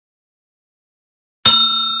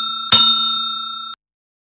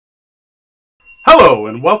Hello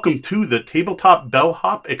and welcome to the Tabletop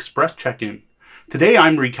Bellhop Express Check-In. Today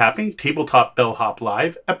I'm recapping Tabletop Bellhop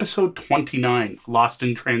Live, episode 29, Lost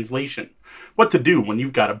in Translation. What to do when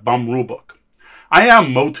you've got a bum rulebook. I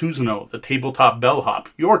am Moe T, the Tabletop Bellhop,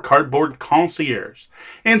 your cardboard concierge,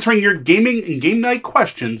 answering your gaming and game night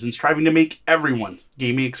questions and striving to make everyone's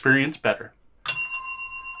gaming experience better.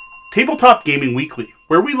 Tabletop Gaming Weekly,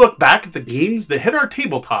 where we look back at the games that hit our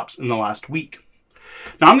tabletops in the last week.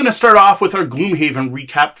 Now I'm going to start off with our Gloomhaven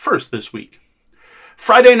recap first this week.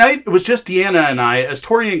 Friday night, it was just Deanna and I, as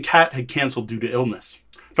Tori and Kat had canceled due to illness.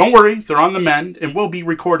 Don't worry, they're on the mend, and we'll be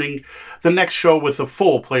recording the next show with a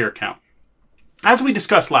full player count. As we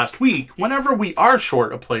discussed last week, whenever we are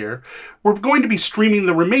short a player, we're going to be streaming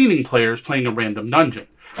the remaining players playing a random dungeon,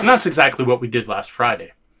 and that's exactly what we did last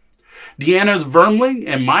Friday. Deanna's Vermling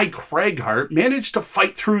and my Craighart managed to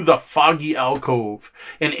fight through the foggy alcove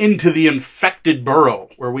and into the infected burrow,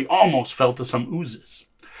 where we almost fell to some oozes.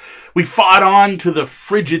 We fought on to the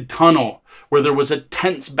frigid tunnel, where there was a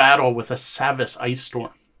tense battle with a Savis ice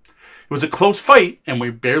storm. It was a close fight, and we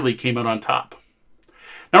barely came out on top.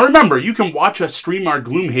 Now remember, you can watch us stream our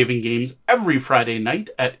Gloomhaven games every Friday night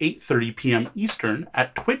at 8:30 p.m. Eastern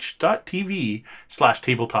at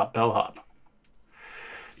twitch.tv/tabletopbellhop.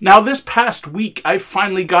 Now this past week, I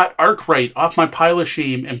finally got Arkwright off my pile of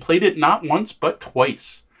shame and played it not once, but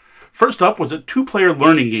twice. First up was a 2-player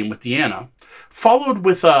learning game with Deanna, followed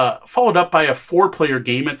up by a 4-player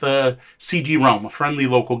game at the CG Realm, a friendly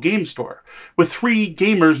local game store, with 3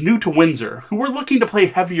 gamers new to Windsor who were looking to play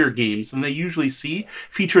heavier games than they usually see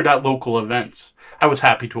featured at local events. I was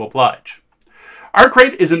happy to oblige.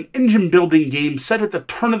 Arkwright is an engine-building game set at the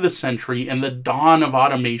turn of the century and the dawn of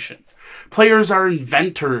automation. Players are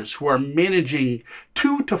inventors who are managing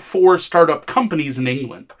 2 to 4 startup companies in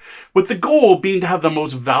England, with the goal being to have the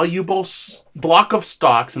most valuable block of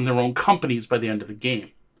stocks in their own companies by the end of the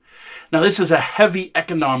game. Now, this is a heavy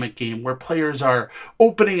economic game where players are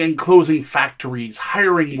opening and closing factories,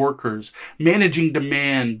 hiring workers, managing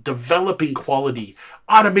demand, developing quality,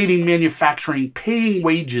 automating manufacturing, paying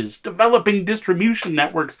wages, developing distribution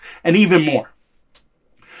networks, and even more.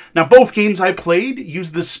 Now, both games I played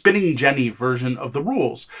use the Spinning Jenny version of the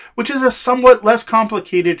rules, which is a somewhat less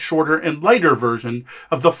complicated, shorter, and lighter version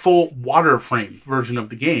of the full Waterframe version of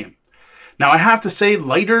the game. Now, I have to say,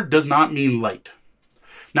 lighter does not mean light.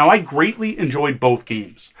 Now, I greatly enjoyed both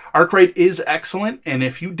games. Arkwright is excellent, and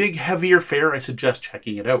if you dig heavier fare, I suggest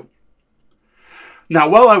checking it out. Now,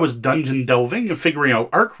 while I was dungeon delving and figuring out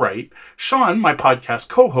Arkwright, Sean, my podcast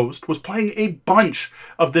co-host, was playing a bunch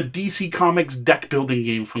of the DC Comics deck building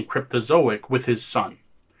game from Cryptozoic with his son.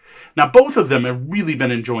 Now, both of them have really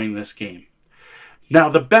been enjoying this game. Now,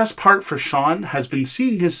 the best part for Sean has been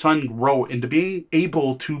seeing his son grow into being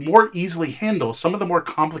able to more easily handle some of the more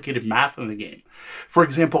complicated math in the game. For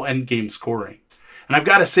example, endgame scoring. And I've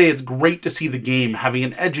got to say, it's great to see the game having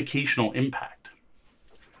an educational impact.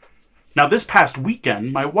 Now, this past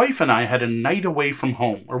weekend, my wife and I had a night away from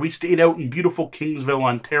home where we stayed out in beautiful Kingsville,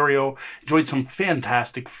 Ontario, enjoyed some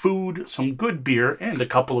fantastic food, some good beer, and a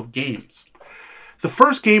couple of games. The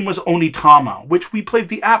first game was Onitama, which we played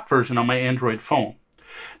the app version on my Android phone.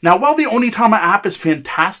 Now, while the Onitama app is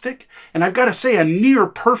fantastic, and I've got to say a near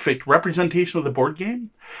perfect representation of the board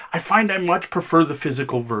game, I find I much prefer the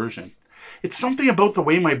physical version. It's something about the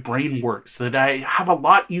way my brain works that I have a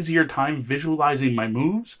lot easier time visualizing my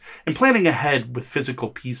moves and planning ahead with physical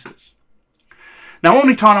pieces. Now,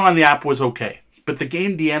 Onitama on the app was okay, but the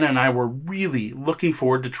game Deanna and I were really looking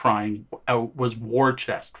forward to trying out was War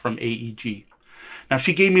Chest from AEG. Now,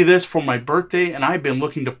 she gave me this for my birthday, and I've been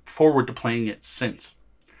looking forward to playing it since.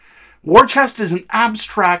 War Chest is an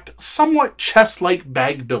abstract, somewhat chest-like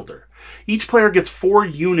bag builder. Each player gets 4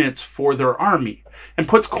 units for their army, and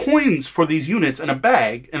puts coins for these units in a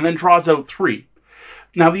bag, and then draws out 3.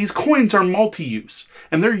 Now, these coins are multi-use,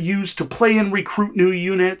 and they're used to play and recruit new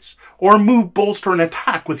units, or move, bolster, and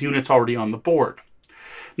attack with units already on the board.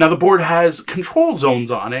 Now, the board has control zones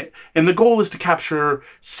on it, and the goal is to capture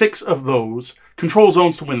 6 of those control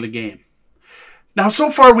zones to win the game. Now,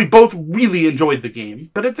 so far, we both really enjoyed the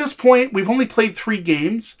game, but at this point, we've only played 3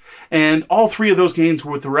 games, and all 3 of those games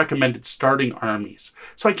were with the recommended starting armies.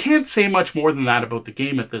 So I can't say much more than that about the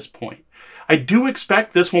game at this point. I do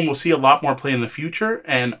expect this one will see a lot more play in the future,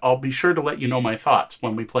 and I'll be sure to let you know my thoughts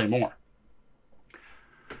when we play more.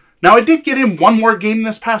 Now, I did get in one more game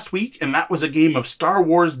this past week, and that was a game of Star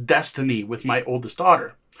Wars Destiny with my oldest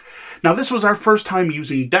daughter. Now, this was our first time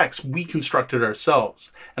using decks we constructed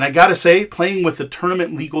ourselves, and I gotta say, playing with the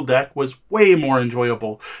tournament legal deck was way more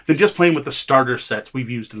enjoyable than just playing with the starter sets we've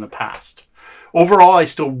used in the past. Overall, I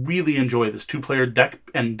still really enjoy this 2-player deck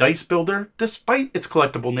and dice builder, despite its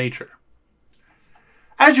collectible nature.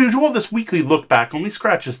 As usual, this weekly look back only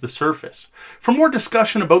scratches the surface. For more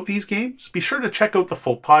discussion about these games, be sure to check out the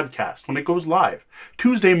full podcast when it goes live,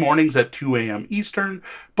 Tuesday mornings at 2 a.m. Eastern,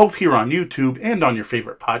 both here on YouTube and on your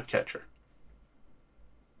favorite podcatcher.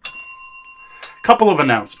 Couple of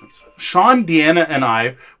announcements. Sean, Deanna, and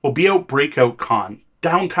I will be out Breakout Con,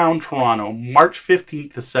 downtown Toronto, March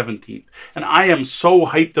 15th to 17th, and I am so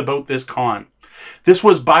hyped about this con. This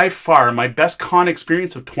was by far my best con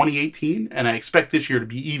experience of 2018, and I expect this year to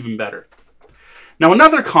be even better. Now,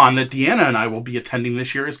 another con that Deanna and I will be attending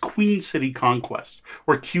this year is Queen City Conquest,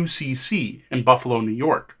 or QCC, in Buffalo, New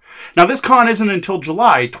York. Now, this con isn't until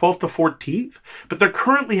July 12th to 14th, but they're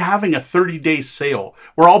currently having a 30-day sale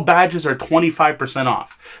where all badges are 25%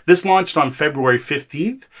 off. This launched on February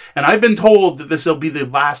 15th, and I've been told that this will be the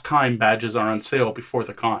last time badges are on sale before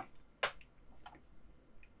the con.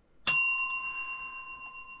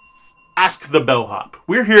 Ask the Bellhop.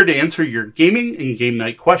 We're here to answer your gaming and game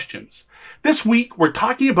night questions. This week, we're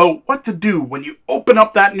talking about what to do when you open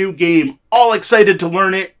up that new game, all excited to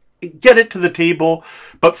learn it, get it to the table,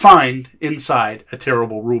 but find inside a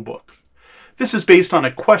terrible rulebook. This is based on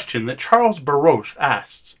a question that Charles Baroche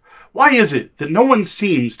asks. Why is it that no one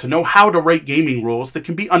seems to know how to write gaming rules that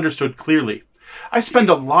can be understood clearly? I spend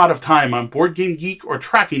a lot of time on Board Game Geek or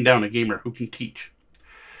tracking down a gamer who can teach.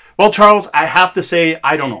 Well, Charles, I have to say,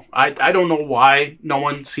 I don't know. I don't know why no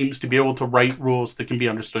one seems to be able to write rules that can be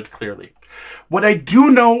understood clearly. What I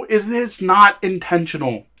do know is it's not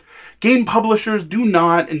intentional. Game publishers do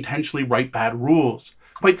not intentionally write bad rules.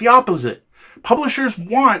 Quite the opposite. Publishers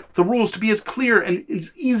want the rules to be as clear and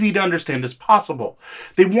as easy to understand as possible.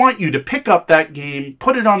 They want you to pick up that game,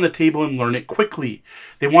 put it on the table, and learn it quickly.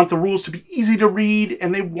 They want the rules to be easy to read,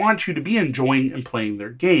 and they want you to be enjoying and playing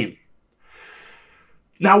their game.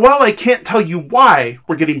 Now, while I can't tell you why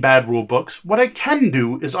we're getting bad rule books, what I can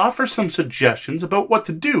do is offer some suggestions about what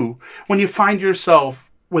to do when you find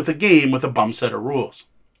yourself with a game with a bum set of rules.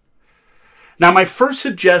 Now, my first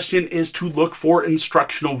suggestion is to look for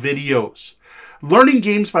instructional videos. Learning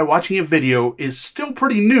games by watching a video is still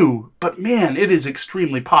pretty new, but man, it is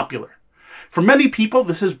extremely popular. For many people,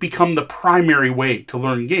 this has become the primary way to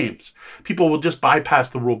learn games. People will just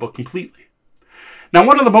bypass the rulebook completely. Now,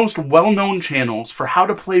 one of the most well-known channels for how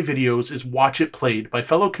to play videos is Watch It Played by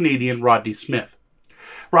fellow Canadian Rodney Smith.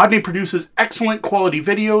 Rodney produces excellent quality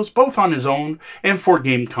videos both on his own and for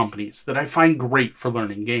game companies that I find great for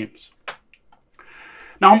learning games.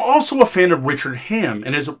 Now, I'm also a fan of Richard Ham,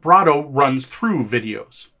 and his Brado runs through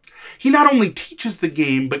videos. He not only teaches the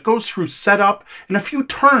game, but goes through setup and a few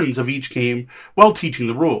turns of each game while teaching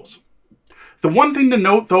the rules. The one thing to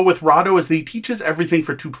note, though, with Rado is that he teaches everything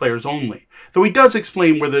for 2 players only, though he does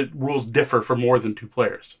explain where the rules differ for more than 2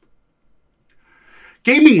 players.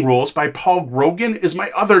 Gaming Rules by Paul Grogan is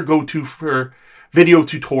my other go-to for video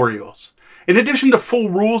tutorials. In addition to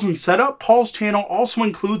full rules and setup, Paul's channel also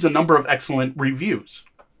includes a number of excellent reviews.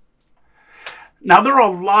 Now, there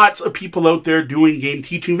are lots of people out there doing game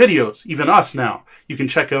teaching videos, even us now. You can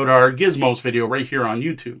check out our Gizmos video right here on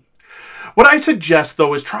YouTube. What I suggest,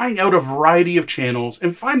 though, is trying out a variety of channels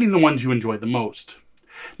and finding the ones you enjoy the most.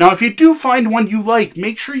 Now, if you do find one you like,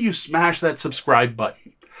 make sure you smash that subscribe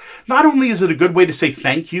button. Not only is it a good way to say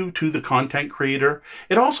thank you to the content creator,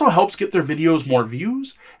 it also helps get their videos more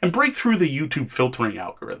views and break through the YouTube filtering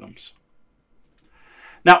algorithms.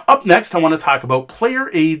 Now, up next, I want to talk about player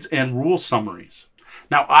aids and rule summaries.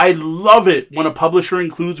 Now, I love it when a publisher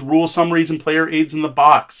includes rule summaries and player aids in the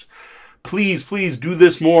box. Please, please do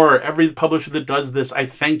this more. Every publisher that does this, I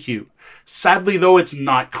thank you. Sadly, though, it's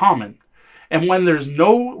not common. And when there's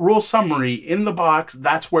no rule summary in the box,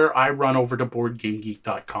 that's where I run over to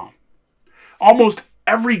BoardGameGeek.com. Almost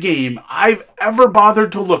every game I've ever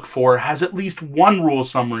bothered to look for has at least one rule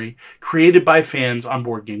summary created by fans on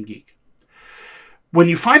BoardGameGeek. When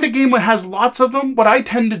you find a game that has lots of them, what I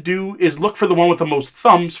tend to do is look for the one with the most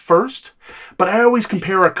thumbs first, but I always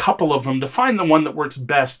compare a couple of them to find the one that works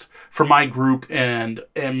best for my group and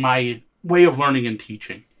my way of learning and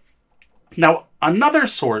teaching. Now, another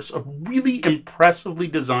source of really impressively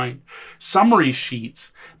designed summary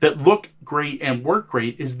sheets that look great and work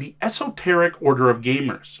great is the Esoteric Order of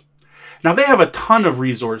Gamers. Now, they have a ton of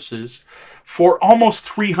resources for almost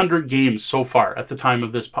 300 games so far at the time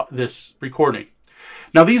of this recording.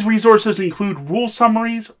 Now, these resources include rule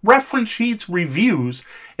summaries, reference sheets, reviews,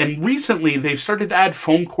 and recently they've started to add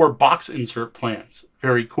foam core box insert plans.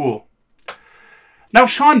 Very cool. Now,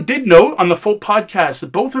 Sean did note on the full podcast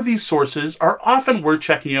that both of these sources are often worth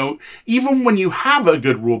checking out even when you have a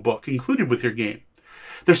good rulebook included with your game.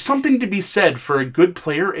 There's something to be said for a good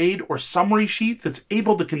player aid or summary sheet that's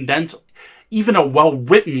able to condense even a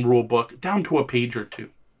well-written rulebook down to a page or two.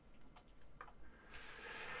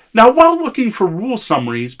 Now, while looking for rule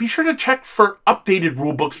summaries, be sure to check for updated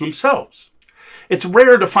rulebooks themselves. It's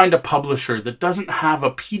rare to find a publisher that doesn't have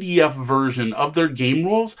a PDF version of their game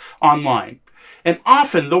rules online, and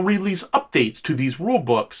often they'll release updates to these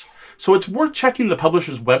rulebooks, so it's worth checking the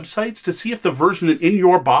publisher's websites to see if the version in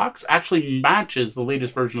your box actually matches the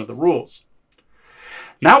latest version of the rules.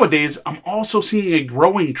 Nowadays, I'm also seeing a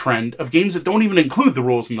growing trend of games that don't even include the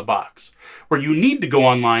rules in the box, where you need to go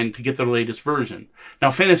online to get the latest version.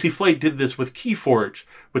 Now, Fantasy Flight did this with Keyforge,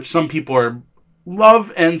 which some people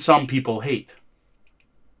love and some people hate.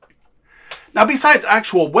 Now, besides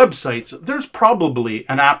actual websites, there's probably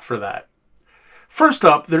an app for that. First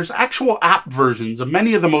up, there's actual app versions of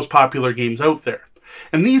many of the most popular games out there,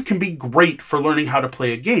 and these can be great for learning how to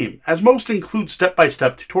play a game, as most include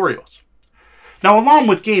step-by-step tutorials. Now, along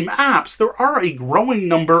with game apps, there are a growing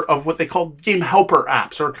number of what they call game helper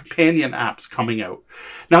apps or companion apps coming out.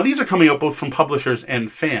 Now, these are coming out both from publishers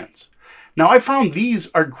and fans. Now, I found these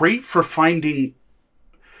are great for finding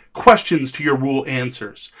questions to your rule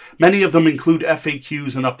answers. Many of them include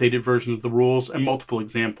FAQs and updated versions of the rules and multiple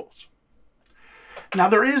examples. Now,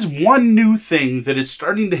 there is one new thing that is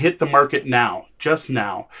starting to hit the market now, just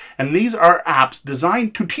now, and these are apps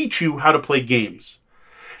designed to teach you how to play games.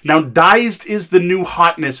 Now, Dized is the new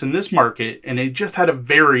hotness in this market, and it just had a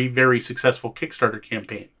very, very successful Kickstarter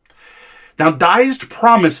campaign. Now, Dized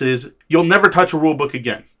promises you'll never touch a rulebook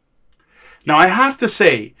again. Now, I have to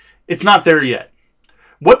say, it's not there yet.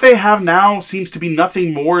 What they have now seems to be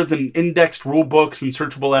nothing more than indexed rulebooks and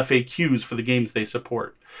searchable FAQs for the games they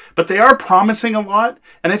support. But they are promising a lot,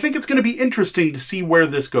 and I think it's going to be interesting to see where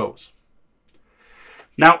this goes.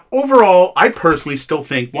 Now, overall, I personally still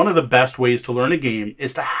think one of the best ways to learn a game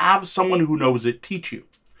is to have someone who knows it teach you.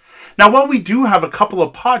 Now, while we do have a couple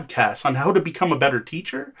of podcasts on how to become a better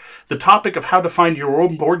teacher, the topic of how to find your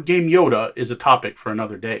own board game Yoda is a topic for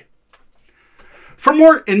another day. For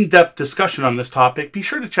more in-depth discussion on this topic, be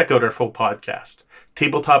sure to check out our full podcast,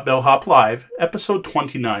 Tabletop Bellhop Live, episode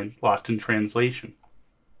 29, Lost in Translation.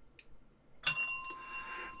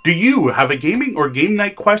 Do you have a gaming or game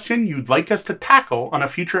night question you'd like us to tackle on a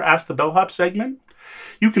future Ask the Bellhop segment?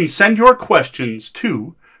 You can send your questions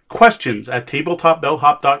to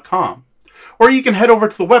questions@tabletopbellhop.com, or you can head over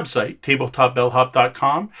to the website,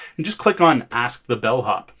 tabletopbellhop.com, and just click on Ask the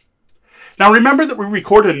Bellhop. Now, remember that we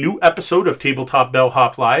record a new episode of Tabletop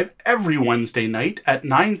Bellhop Live every Wednesday night at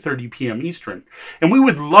 9:30 p.m. Eastern, and we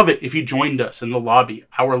would love it if you joined us in the lobby,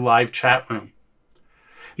 our live chat room.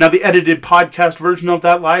 Now, the edited podcast version of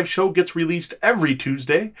that live show gets released every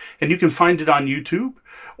Tuesday, and you can find it on YouTube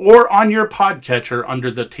or on your podcatcher under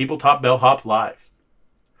the Tabletop Bellhop Live.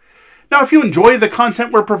 Now, if you enjoy the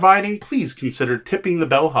content we're providing, please consider tipping the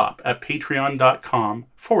Bellhop at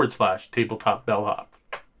patreon.com/tabletopbellhop.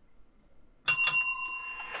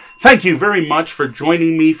 Thank you very much for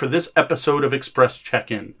joining me for this episode of Express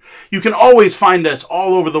Check-In. You can always find us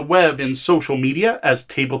all over the web and social media as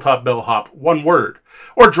Tabletop Bellhop, one word,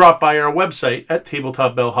 or drop by our website at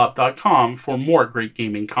tabletopbellhop.com for more great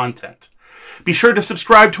gaming content. Be sure to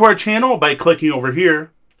subscribe to our channel by clicking over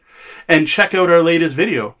here, and check out our latest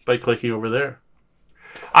video by clicking over there.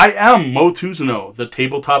 I am Moe T, the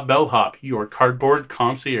Tabletop Bellhop, your cardboard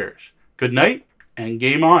concierge. Good night, and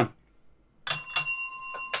game on.